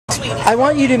sweetie. I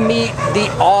want you to meet the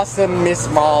awesome Miss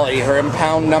Molly. Her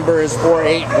impound number is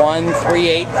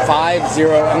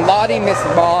 4813850. And Lottie, Miss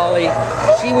Molly,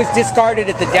 she was discarded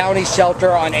at the Downey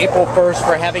shelter on April 1st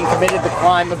for having committed the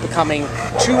crime of becoming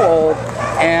too old.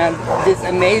 And this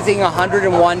amazing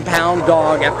 101-pound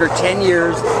dog, after 10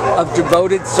 years of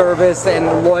devoted service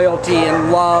and loyalty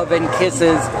and love and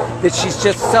kisses, that she's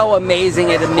just so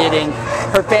amazing at emitting.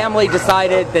 Her family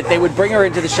decided that they would bring her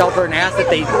into the shelter and ask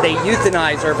that they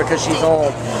euthanize her because she's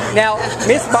old. Now,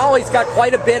 Miss Molly's got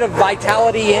quite a bit of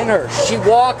vitality in her. She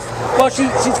walks, well,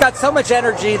 she's got so much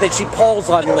energy that she pulls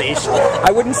on leash.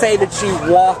 I wouldn't say that she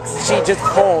walks, she just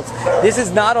pulls. This is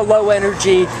not a low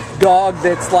energy dog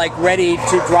that's like ready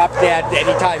to drop dead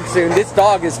anytime soon. This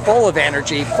dog is full of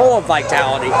energy, full of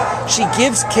vitality. She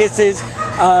gives kisses.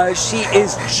 She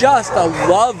is just a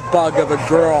love bug of a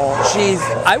girl. She's,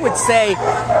 I would say,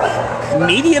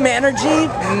 medium energy,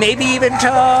 maybe even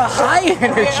to high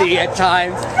energy at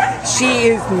times. She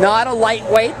is not a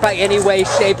lightweight by any way,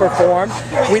 shape, or form.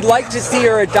 We'd like to see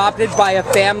her adopted by a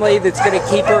family that's going to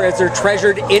keep her as her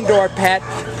treasured indoor pet.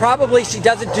 Probably she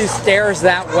doesn't do stairs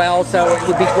that well, so it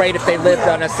would be great if they lived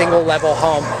on a single level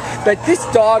home. But this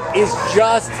dog is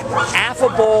just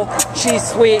affable. She's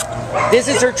sweet. This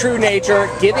is her true nature,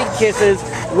 giving kisses,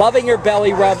 loving her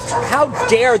belly rubs. How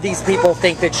dare these people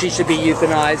think that she should be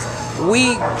euthanized?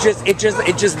 It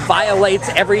just violates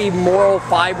every moral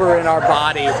fiber in our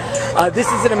body.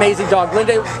 This is an amazing dog.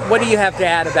 Linda, what do you have to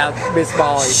add about Miss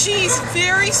Molly? She's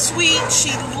very sweet.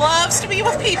 She loves to be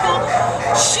with people.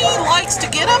 She likes to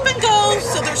get up and go,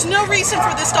 so there's no reason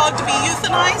for this dog to be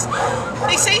euthanized.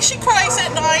 They say she cries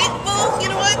at night. Well, you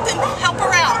know what? Then help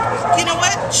her out. You know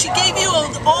what? She gave you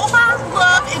all her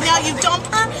love, and now you dump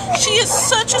her. She is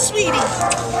such a sweetie.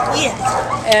 Yes.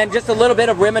 And just a little bit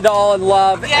of Rimadol and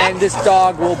love, and this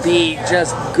dog will be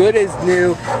just good as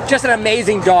new. Just an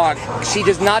amazing dog. She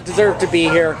does not deserve to be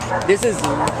here. This is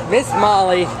Miss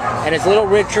Molly, and as little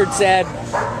Richard said,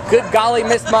 good golly,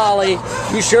 Miss Molly,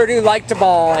 you sure do like to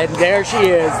ball. And there she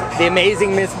is, the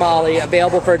amazing Miss Molly,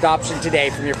 available for adoption today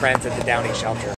from your friends at the Downey Shelter.